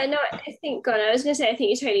yeah, no, I think I was going to say I think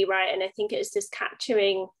you're totally right, and I think it's just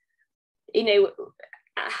capturing,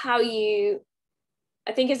 how you.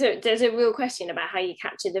 I think there's a real question about how you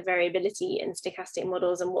capture the variability in stochastic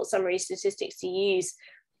models and what summary statistics to use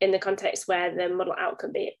in the context where the model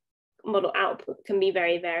output can be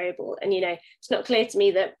very variable. And it's not clear to me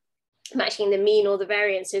that matching the mean or the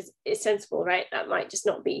variance is sensible, right? That might just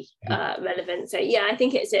not be relevant. So yeah, I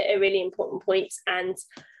think it's a really important point, and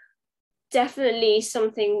definitely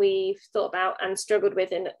something we've thought about and struggled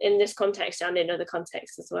with in this context and in other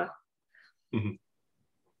contexts as well. Mm-hmm.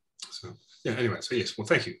 So yeah, anyway, so yes, well,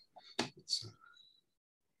 thank you. I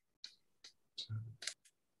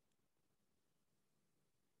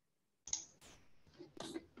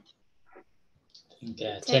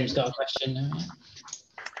think Tim's got a question now.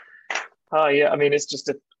 Hi, yeah, I mean, it's just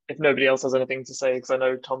if nobody else has anything to say, because I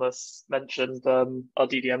know Thomas mentioned our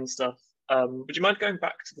DDM stuff. Would you mind going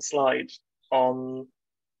back to the slide on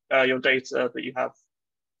your data that you have,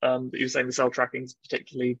 that you were saying the cell tracking is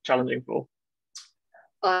particularly challenging for?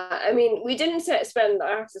 I mean, we didn't spend,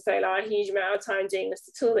 I have to say, like, a huge amount of time doing this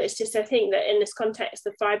at all. It's just, I think that in this context,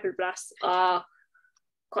 the fibroblasts are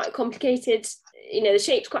quite complicated. The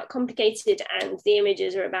shape's quite complicated, and the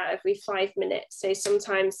images are about every 5 minutes. So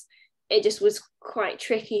sometimes it just was quite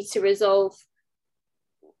tricky to resolve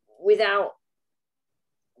without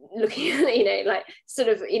looking at, like sort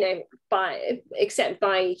of, except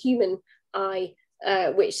by human eye,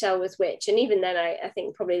 which cell was which. And even then I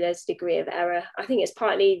think probably there's a degree of error. I think it's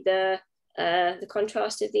partly the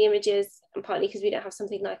contrast of the images, and partly because we don't have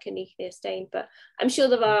something like a nuclear stain. But I'm sure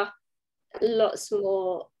there are lots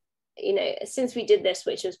more, since we did this,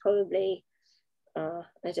 which was probably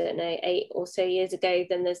I don't know, 8 or so years ago,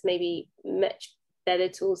 then there's maybe much better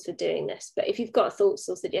tools for doing this. But if you've got thoughts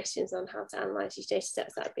or suggestions on how to analyze these data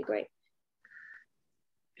sets, that'd be great.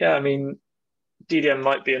 Yeah, I mean, DDM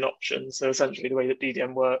might be an option. So essentially the way that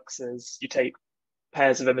DDM works is you take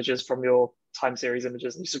pairs of images from your time series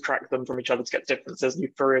images and you subtract them from each other to get differences, and you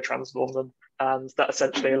Fourier transform them. And that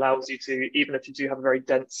essentially allows you to, even if you do have a very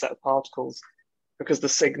dense set of particles, because the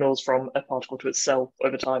signals from a particle to itself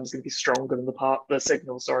over time is going to be stronger than the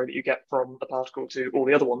signals that you get from a particle to all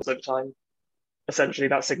the other ones over time. Essentially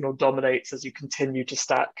that signal dominates as you continue to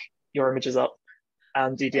stack your images up,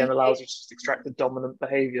 and DDM allows you to just extract the dominant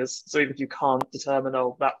behaviors. So even if you can't determine,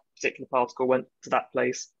 that particular particle went to that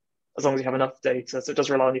place, as long as you have enough data. So it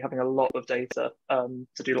does rely on you having a lot of data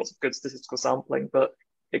to do lots of good statistical sampling, but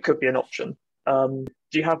it could be an option. Do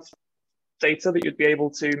you have data that you'd be able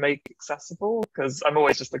to make accessible? Because I'm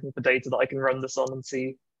always just looking for data that I can run this on and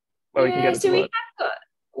see where we can get it to work.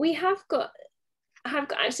 I have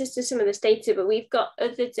got access to some of this data, but we've got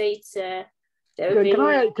other data. Can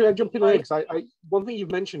I jump in there? Because one thing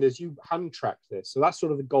you've mentioned is you hand track this, so that's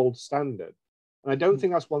sort of the gold standard. And I don't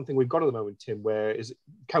think that's one thing we've got at the moment, Tim.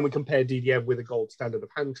 Can we compare DDM with a gold standard of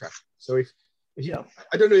hand track? So if you,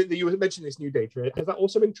 I don't know that you mentioned this new data. Has that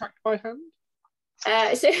also been tracked by hand?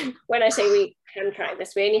 So when I say we hand track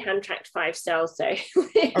this, we only hand tracked 5 cells, so I'm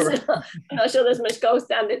not sure there's much gold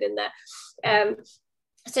standard in there.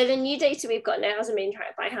 So the new data we've got now hasn't been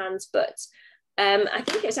tracked by hand, but I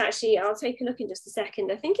think it's actually, I'll take a look in just a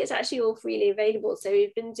second. I think it's actually all freely available. So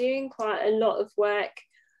we've been doing quite a lot of work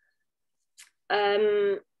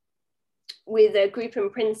with a group in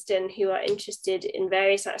Princeton who are interested in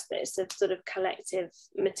various aspects of sort of collective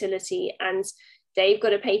motility, and they've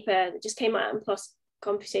got a paper that just came out in PLOS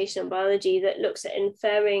Computational Biology that looks at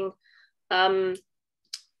inferring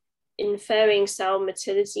cell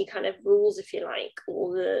motility kind of rules, if you like,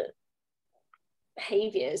 or the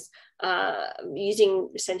behaviors using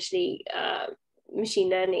essentially machine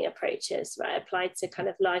learning approaches, right, applied to kind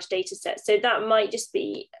of large data sets. So that might just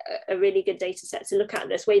be a really good data set to look at.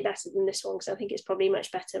 That's way better than this one, because I think it's probably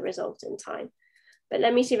much better result in time. But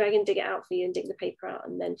let me see if I can dig it out for you and dig the paper out,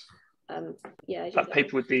 and then yeah. That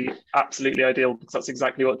paper would be absolutely ideal, because that's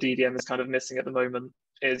exactly what DDM is kind of missing at the moment.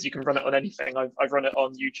 Is you can run it on anything. I've run it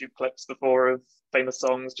on YouTube clips before of famous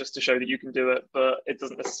songs just to show that you can do it, but it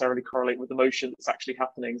doesn't necessarily correlate with the motion that's actually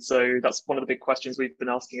happening. So that's one of the big questions we've been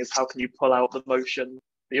asking, is how can you pull out the motion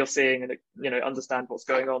that you're seeing and, you know, understand what's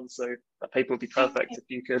going on. So that paper would be perfect if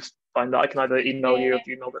you could find that. I can either email you, or if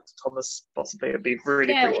you email it to Thomas, possibly. It'd be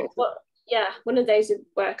really appreciated. Well, yeah, one of those would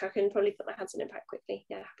work. I can probably put my hands on it back quickly.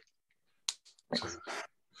 Yeah.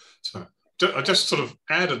 So I just sort of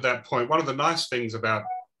added that point. One of the nice things about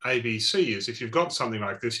ABC is if you've got something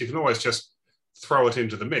like this, you can always just throw it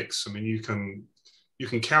into the mix. I mean, you can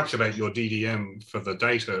calculate your DDM for the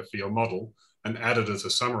data for your model and add it as a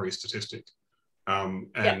summary statistic. You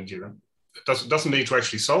know, it doesn't need to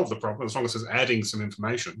actually solve the problem, as long as it's adding some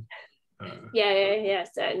information. Yeah,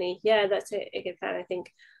 certainly. Yeah, that's a good plan, I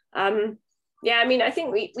think. Yeah, I mean, I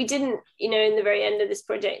think we didn't, you know, in the very end of this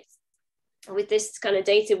project, with this kind of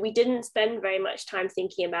data, we didn't spend very much time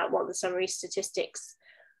thinking about what the summary statistics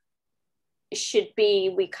should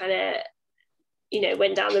be. We kind of, you know,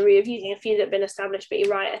 went down the route of using a few that have been established, but you're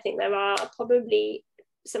right, I think there are probably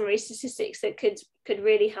summary statistics that could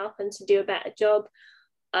really help and to do a better job.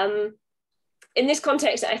 In this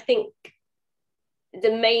context, I think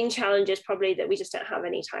the main challenge is probably that we just don't have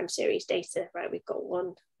any time series data, right?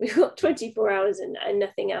 We've got 24 hours and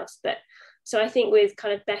nothing else. But so I think with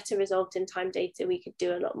kind of better result in time data, we could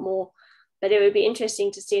do a lot more. But it would be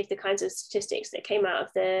interesting to see if the kinds of statistics that came out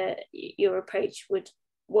of your approach would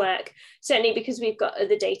work. Certainly because we've got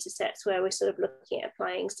other data sets where we're sort of looking at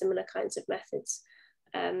applying similar kinds of methods.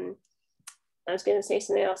 I was going to say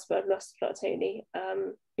something else, but I've lost the plot totally.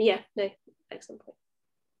 But yeah, no, excellent point.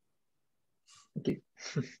 Thank you.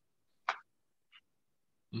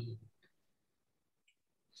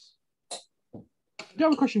 I do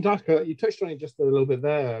have a question to ask. You touched on it just a little bit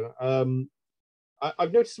there.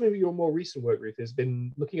 I've noticed some of your more recent work, Ruth, has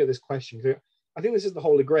been looking at this question. I think this is the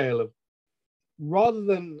holy grail of, rather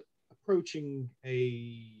than approaching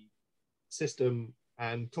a system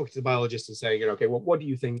and talking to the biologist and saying, okay, well, what do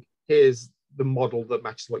you think? Here's the model that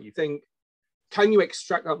matches what you think. Can you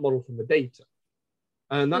extract that model from the data?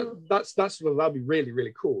 And that'd be really,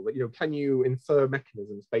 really cool. That, you know, can you infer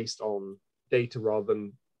mechanisms based on data rather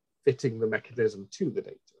than fitting the mechanism to the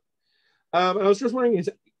data? And I was just wondering,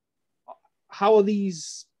 how are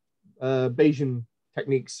these Bayesian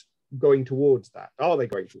techniques going towards that? Are they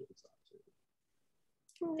going towards that?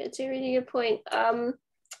 That's a really good point.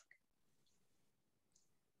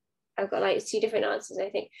 I've got like two different answers, I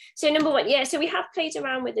think. So number one, yeah, so we have played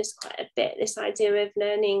around with this quite a bit, this idea of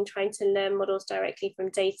trying to learn models directly from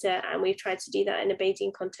data, and we've tried to do that in a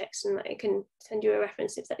Bayesian context, and I can send you a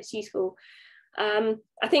reference if that's useful. I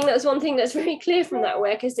think that was one thing that's very clear from that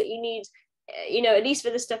work, is that you need, you know, at least for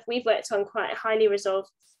the stuff we've worked on, quite highly resolved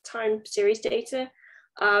time series data,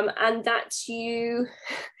 and that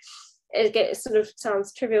it sort of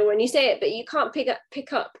sounds trivial when you say it, but you can't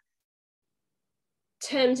pick up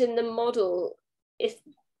terms in the model if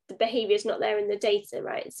the behavior is not there in the data,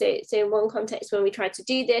 right? So in one context, when we tried to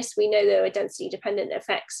do this, we know there were density dependent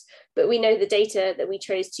effects, but we know the data that we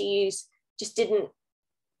chose to use just didn't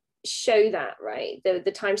show that, right?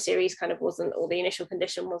 The time series kind of wasn't, or the initial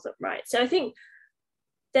condition wasn't right. So I think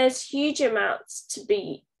there's huge amounts to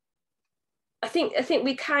be, I think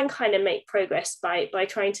we can kind of make progress by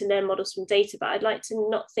trying to learn models from data, but I'd like to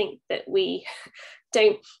not think that we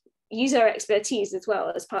don't use our expertise as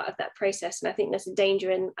well as part of that process. And I think there's a danger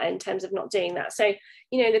in terms of not doing that. So,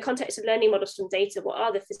 you know, in the context of learning models from data, what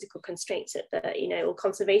are the physical constraints at the, you know, or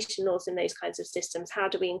conservation laws in those kinds of systems? How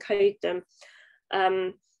do we encode them?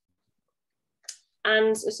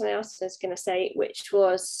 And something else I was going to say, which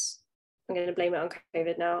was, I'm going to blame it on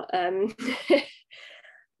COVID now.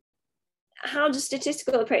 How do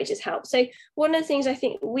statistical approaches help? So one of the things I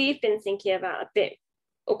think we've been thinking about a bit,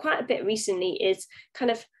 or quite a bit recently, is kind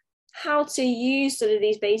of how to use sort of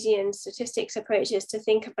these Bayesian statistics approaches to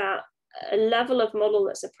think about a level of model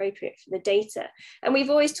that's appropriate for the data. And we've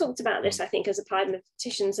always talked about this, I think, as applied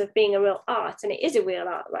mathematicians, of being a real art, and it is a real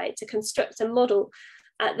art, right? To construct a model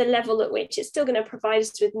at the level at which it's still going to provide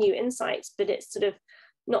us with new insights, but it's sort of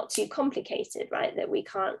not too complicated, right? That we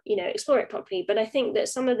can't, explore it properly. But I think that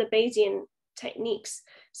some of the Bayesian techniques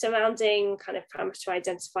surrounding kind of parameter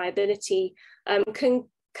identifiability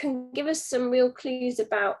can give us some real clues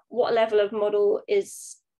about what level of model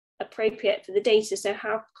is appropriate for the data. So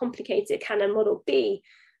how complicated can a model be?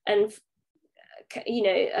 And,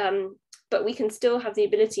 but we can still have the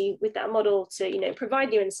ability with that model to, provide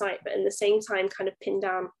new insight, but in the same time kind of pin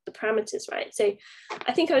down the parameters, right? So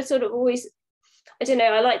I think I would sort of always, I don't know,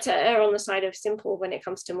 I like to err on the side of simple when it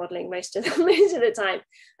comes to modeling most of the time.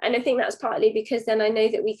 And I think that's partly because then I know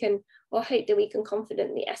that we can, or hope that we can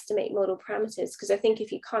confidently estimate model parameters. Because I think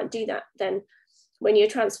if you can't do that, then when you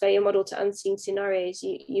transfer your model to unseen scenarios,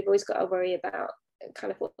 you've always got to worry about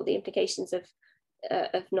kind of what the implications of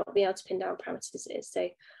not being able to pin down parameters is. So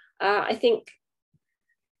I think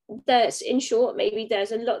that, in short, maybe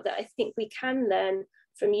there's a lot that I think we can learn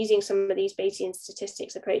from using some of these Bayesian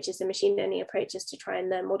statistics approaches and machine learning approaches to try and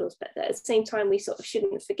learn models. But at the same time, we sort of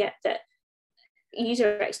shouldn't forget that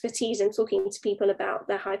user expertise and talking to people about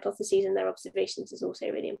their hypotheses and their observations is also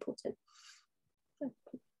really important.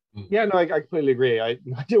 Yeah, no, I completely agree. I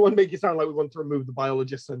didn't want to make it sound like we want to remove the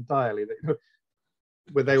biologists entirely,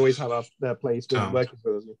 where they always have their place with working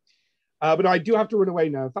with us. But I do have to run away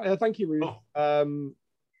now. Thank you, Ruth.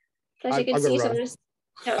 Pleasure, good to see you.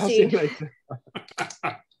 I'll see you later.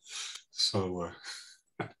 So,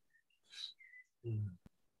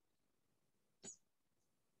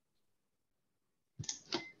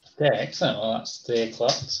 okay, excellent. Well, that's 3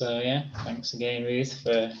 o'clock. So yeah, thanks again, Ruth,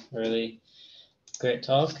 for a really great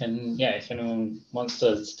talk. And yeah, if anyone wants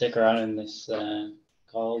to stick around in this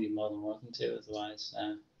call, you're more than welcome to. Otherwise,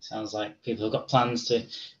 sounds like people have got plans to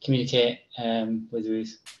communicate with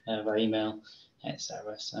Ruth via email,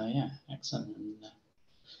 etc. So yeah, excellent. And,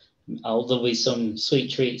 there'll be some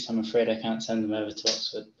sweet treats. I'm afraid I can't send them over to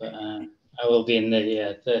Oxford, but I will be in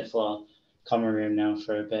the 3rd floor common room now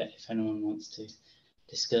for a bit if anyone wants to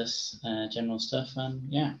discuss general stuff and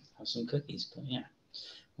yeah, have some cookies. But yeah,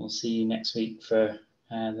 we'll see you next week for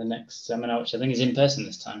the next seminar, which I think is in person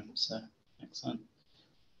this time. So excellent.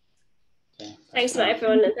 Okay, thanks a lot,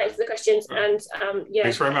 everyone, and thanks for the questions. And yeah,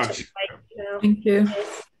 thanks very much. Thank you.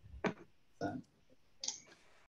 Cheers.